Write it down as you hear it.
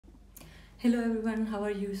Hello everyone, how are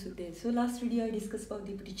you today? So last video I discussed about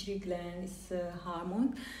the pituitary gland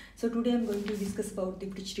hormone. So today I'm going to discuss about the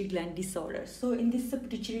pituitary gland disorder. So in this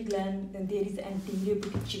pituitary gland there is anterior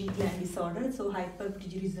pituitary gland disorder, so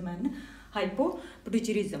hyperpituitarism and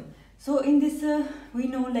hypopituitarism. So in this we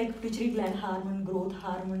know like pituitary gland hormone, growth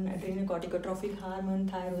hormone, adrenocorticotropic hormone,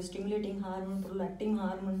 thyroid stimulating hormone, prolactin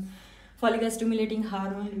hormone, follicle stimulating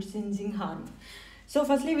hormone, luteinizing hormone. So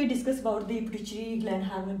firstly we discuss about the pituitary gland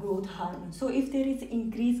hormone, growth hormone. So if there is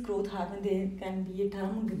increased growth hormone, there can be a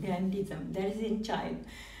term grandism, that is in child,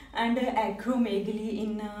 and acromegaly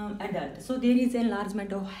in adult. So there is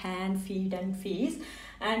enlargement of hand, feet and face,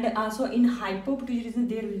 and also in hypopituitarism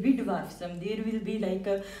there will be dwarfism. There will be like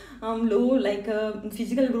low,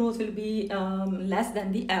 physical growth will be less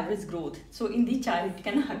than the average growth. So in the child it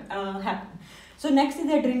can happen. So next is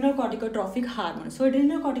the adrenocorticotropic hormone. So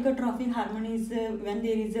adrenocorticotropic hormone is when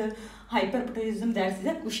there is a hyperpituitarism, that is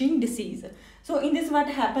a Cushing disease. So in this what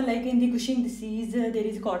happen, like in the Cushing disease there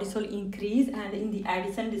is cortisol increase, and in the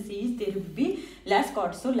Addison disease there will be less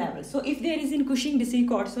cortisol level. So if there is in Cushing disease,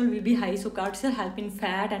 cortisol will be high, so cortisol help in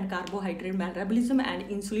fat and carbohydrate metabolism, and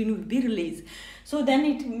insulin will be released. So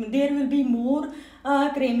then there will be more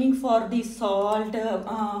craving for the salt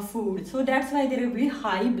food. So that's why there will be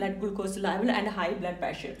high blood glucose level and high blood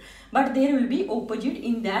pressure. But there will be opposite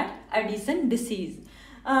in that Addison disease.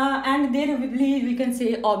 And there will be, we can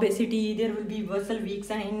say, obesity, there will be muscle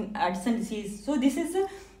weakness in Addison disease. So this is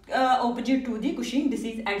opposite to the Cushing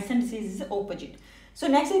disease. Addison disease is opposite. So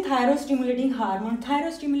next is thyroid stimulating hormone.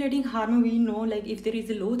 Thyroid stimulating hormone, we know like if there is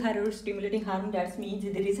a low thyroid stimulating hormone, that means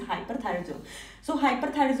there is hyperthyroidism. So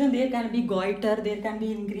hyperthyroidism, there can be goiter, there can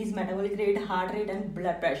be increased metabolic rate, heart rate and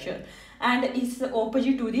blood pressure, and it's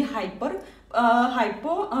opposite to the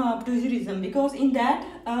hypopituitarism, because in that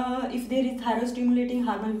if there is thyroid stimulating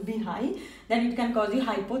hormone will be high, then it can cause the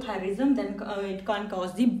hypothyroidism, then it can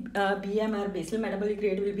cause the BMR, basal metabolic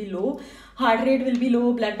rate will be low, heart rate will be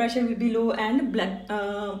low, blood pressure will be low, and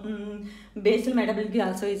basal metabolic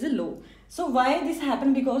also is low. So why this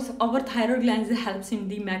happen? Because our thyroid glands helps in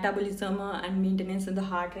the metabolism and maintenance of the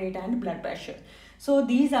heart rate and blood pressure. So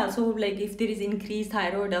these also, like if there is increased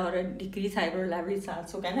thyroid or a decreased thyroid level, it's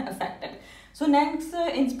also can affect it. So next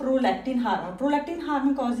is prolactin hormone. Prolactin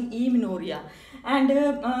hormone causes amenorrhea, and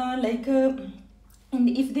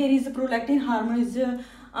if there is a prolactin hormone is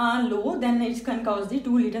low, then it can cause the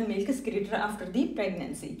too little milk secreted after the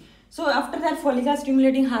pregnancy. So after that, follicle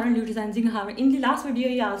stimulating hormone, luteinizing hormone. In the last video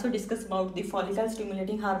I also discussed about the follicle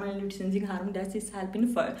stimulating hormone and luteinizing hormone, that is helping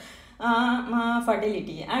for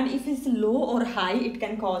fertility, and if it's low or high it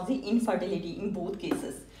can cause the infertility in both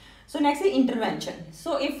cases. So next is intervention.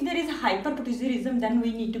 So if there is hyperpituitarism, then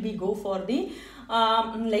we need to be go for the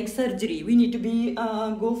surgery. We need to be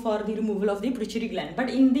go for the removal of the pituitary gland. But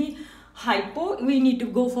in the hypo, we need to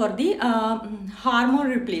go for the hormone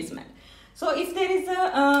replacement. So if there is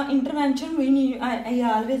a intervention, we need, I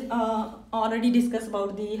always already discussed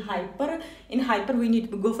about the hyper. In hyper we need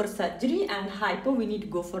to go for surgery, and hypo we need to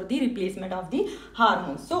go for the replacement of the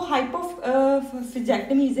hormones. So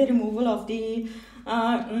hypophysectomy is a removal of the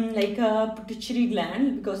pituitary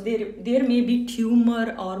gland, because there may be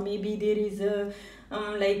tumor, or maybe there is a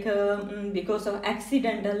because of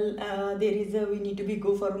accidental we need to be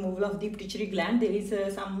go for removal of the pituitary gland. There is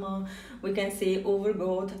some we can say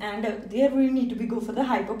overgrowth, and there we need to be go for the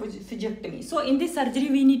hypophysectomy. So in this surgery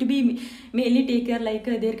we need to be mainly take care, like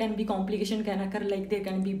there can be complication can occur, like there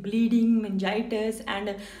can be bleeding, meningitis,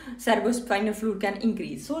 and cerebrospinal fluid can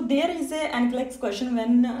increase. So there is a NCLEX question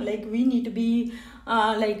when we need to be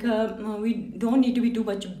we don't need to be too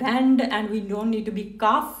much bend, and we don't need to be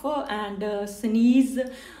cough and sneeze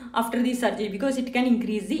after the surgery, because it can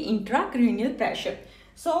increase the intracranial pressure.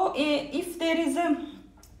 So if there is a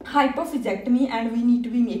hypophysectomy, and we need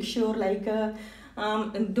to be make sure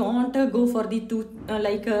don't go for the tooth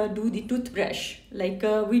do the toothbrush,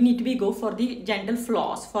 we need to be go for the gentle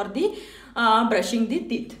floss for the brushing the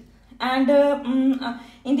teeth. And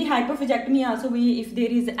in the hypophysectomy also, if there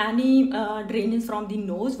is any drainage from the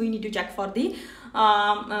nose, we need to check for the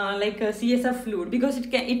CSF fluid, because it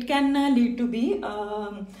can lead to be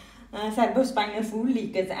cerebrospinal fluid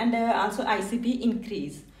leakage, and also ICP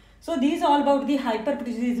increase. So these all about the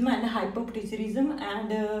hyperpituitarism and hypopituitarism.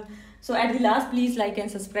 And so at the last, please like and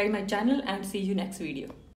subscribe my channel, and see you next video.